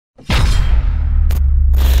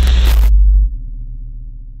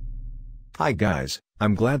Hi guys,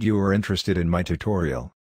 I'm glad you are interested in my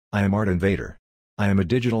tutorial. I am Artinvader. I am a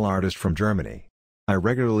digital artist from Germany. I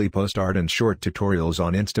regularly post art and short tutorials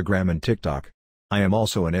on Instagram and TikTok. I am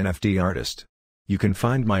also an NFT artist. You can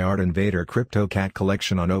find my Artinvader Crypto Cat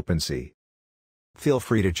collection on OpenSea. Feel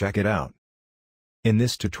free to check it out. In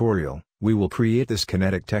this tutorial, we will create this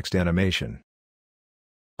kinetic text animation.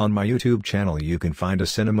 On my YouTube channel you can find a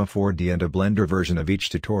Cinema 4D and a Blender version of each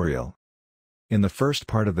tutorial. In the first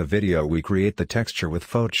part of the video we create the texture with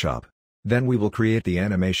Photoshop. Then we will create the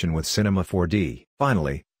animation with Cinema 4D.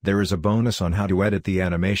 Finally, there is a bonus on how to edit the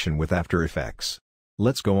animation with After Effects.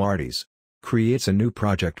 Let's go arties. Creates a new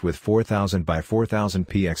project with 4000 by 4000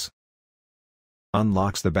 px.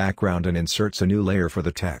 Unlocks the background and inserts a new layer for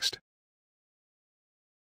the text.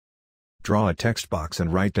 Draw a text box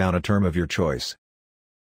and write down a term of your choice.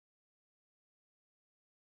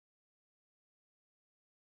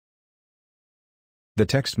 The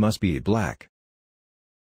text must be black.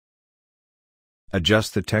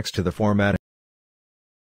 Adjust the text to the format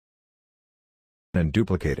and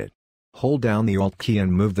duplicate it. Hold down the Alt key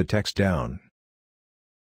and move the text down.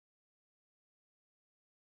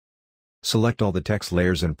 Select all the text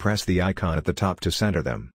layers and press the icon at the top to center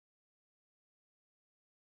them.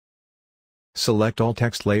 Select all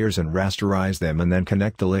text layers and rasterize them and then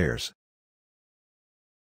connect the layers.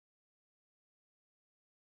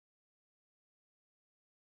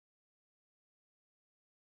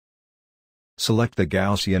 Select the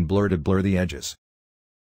Gaussian blur to blur the edges.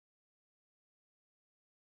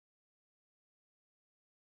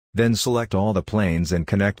 Then select all the planes and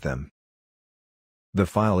connect them. The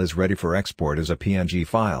file is ready for export as a PNG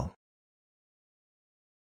file.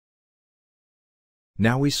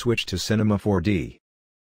 Now we switch to Cinema 4D.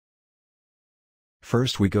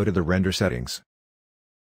 First we go to the render settings.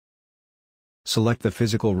 Select the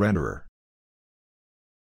physical renderer.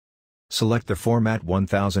 Select the format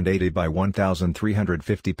 1080 by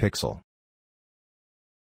 1350 pixel.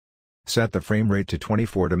 Set the frame rate to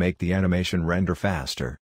 24 to make the animation render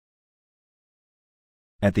faster.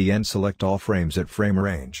 At the end select all frames at frame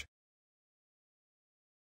range.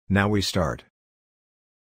 Now we start.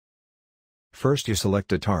 First you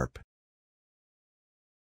select a tarp.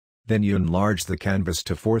 Then you enlarge the canvas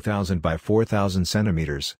to 4000 by 4000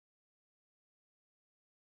 centimeters.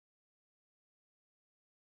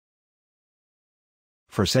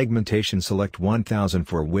 For segmentation select 1000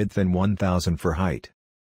 for width and 1000 for height.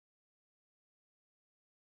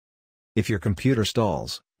 If your computer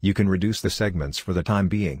stalls, you can reduce the segments for the time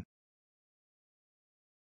being.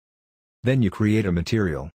 Then you create a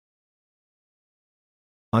material.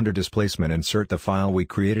 Under displacement insert the file we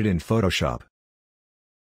created in Photoshop.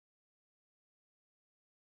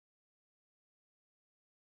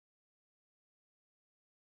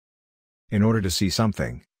 In order to see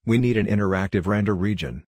something, we need an interactive render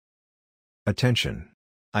region. Attention!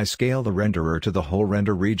 I scale the renderer to the whole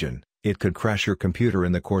render region, it could crash your computer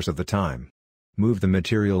in the course of the time. Move the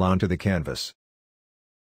material onto the canvas.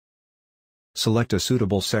 Select a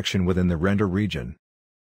suitable section within the render region.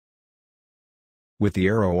 With the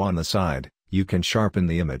arrow on the side, you can sharpen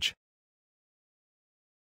the image.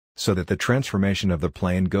 So that the transformation of the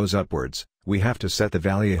plane goes upwards, we have to set the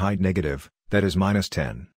value height negative, that is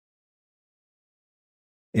 -10.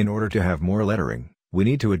 In order to have more lettering, we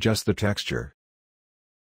need to adjust the texture.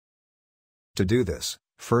 To do this,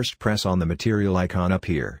 first press on the material icon up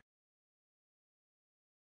here.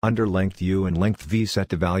 Under length U and length V set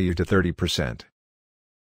the value to 30%.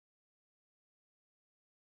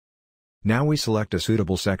 Now we select a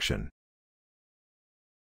suitable section.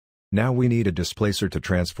 Now we need a displacer to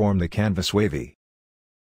transform the canvas wavy.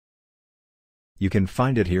 You can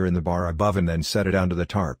find it here in the bar above and then set it onto the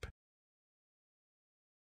tarp.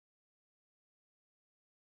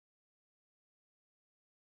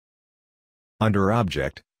 Under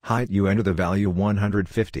Object, Height you enter the value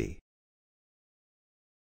 150.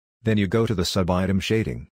 Then you go to the sub-item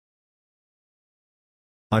Shading.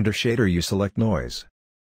 Under Shader you select Noise.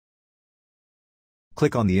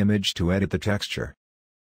 Click on the image to edit the texture.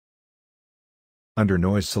 Under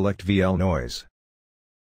Noise select VL Noise.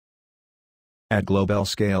 At Global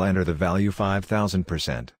Scale enter the value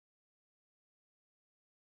 5000%.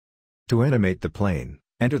 To animate the plane,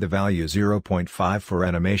 enter the value 0.5 for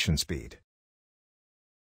animation speed.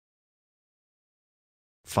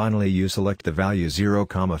 Finally you select the value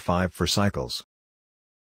 0,5 for cycles.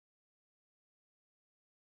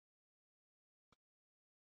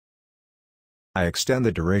 I extend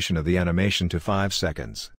the duration of the animation to 5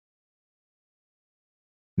 seconds.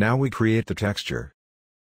 Now we create the texture.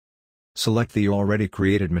 Select the already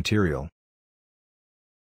created material.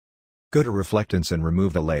 Go to Reflectance and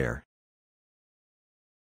remove the layer.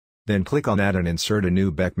 Then click on Add and insert a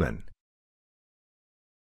new Beckman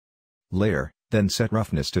layer, then set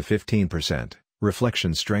roughness to 15%,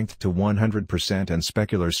 reflection strength to 100% and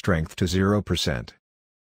specular strength to 0%.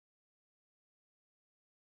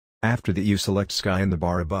 After that, you select Sky in the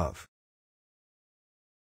bar above.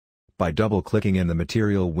 By double-clicking in the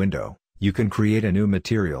material window, you can create a new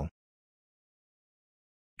material.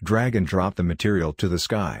 Drag and drop the material to the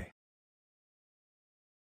sky.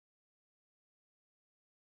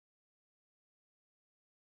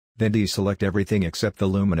 Then deselect everything except the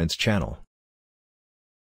luminance channel.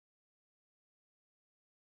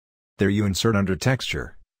 There you insert under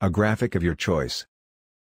Texture, a graphic of your choice.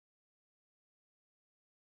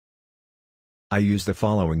 I use the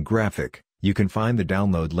following graphic. You can find the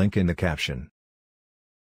download link in the caption.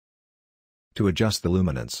 To adjust the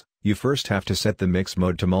luminance, you first have to set the mix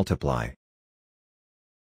mode to multiply.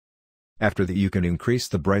 After that, you can increase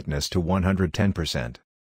the brightness to 110%.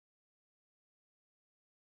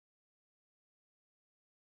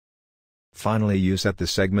 Finally, you set the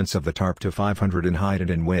segments of the tarp to 500 in height and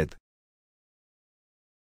in width.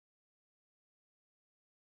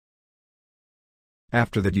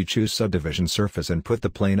 After that, you choose subdivision surface and put the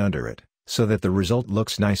plane under it, so that the result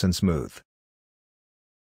looks nice and smooth.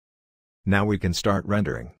 Now we can start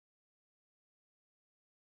rendering.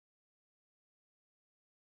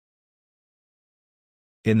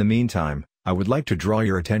 In the meantime, I would like to draw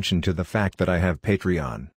your attention to the fact that I have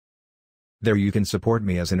Patreon. There you can support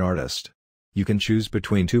me as an artist. You can choose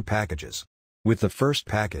between two packages. With the first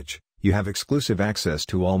package, you have exclusive access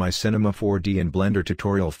to all my Cinema 4D and Blender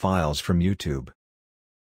tutorial files from YouTube.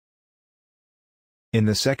 In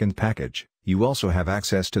the second package, you also have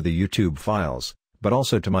access to the YouTube files, but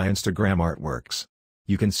also to my Instagram artworks.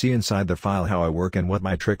 You can see inside the file how I work and what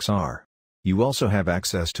my tricks are. You also have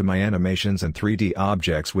access to my animations and 3D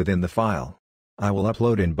objects within the file. I will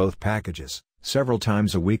upload in both packages, several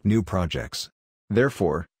times a week, new projects.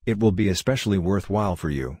 Therefore, it will be especially worthwhile for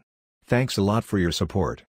you. Thanks a lot for your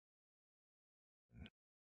support.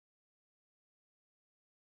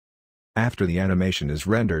 After the animation is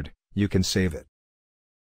rendered, you can save it.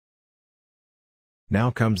 Now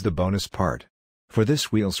comes the bonus part. For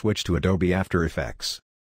this, we'll switch to Adobe After Effects.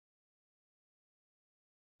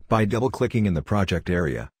 By double-clicking in the project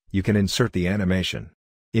area, you can insert the animation.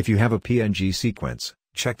 If you have a PNG sequence,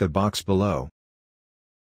 check the box below.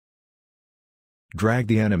 Drag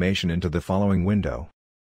the animation into the following window.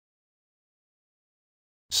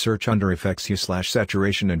 Search under Effects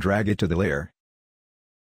Hue/Saturation and drag it to the layer.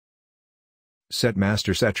 Set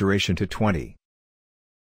Master Saturation to 20.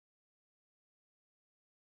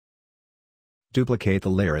 Duplicate the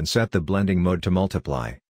layer and set the blending mode to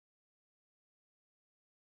multiply.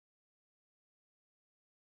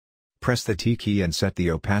 Press the T key and set the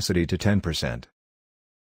opacity to 10%.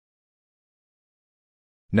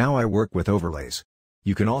 Now I work with overlays.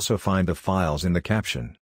 You can also find the files in the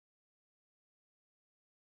caption.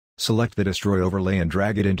 Select the Destroy Overlay and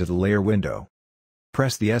drag it into the layer window.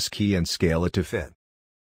 Press the S key and scale it to fit.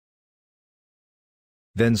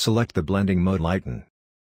 Then select the blending mode Lighten.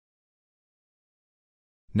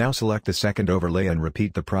 Now select the second overlay and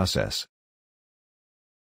repeat the process.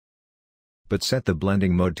 But set the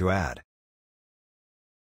blending mode to Add.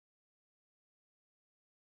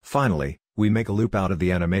 Finally, we make a loop out of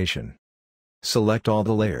the animation. Select all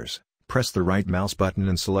the layers, press the right mouse button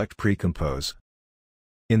and select Pre-Compose.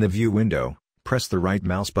 In the View window, press the right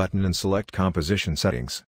mouse button and select Composition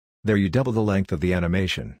Settings. There you double the length of the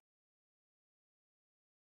animation.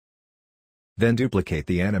 Then duplicate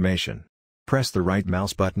the animation. Press the right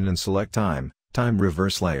mouse button and select Time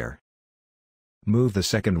Reverse Layer. Move the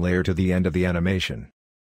second layer to the end of the animation.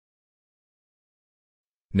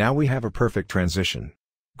 Now we have a perfect transition.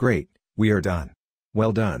 Great, we are done.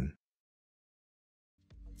 Well done.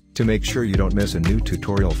 To make sure you don't miss a new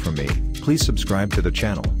tutorial from me, please subscribe to the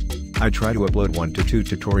channel. I try to upload 1 to 2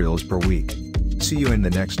 tutorials per week. See you in the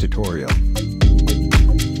next tutorial.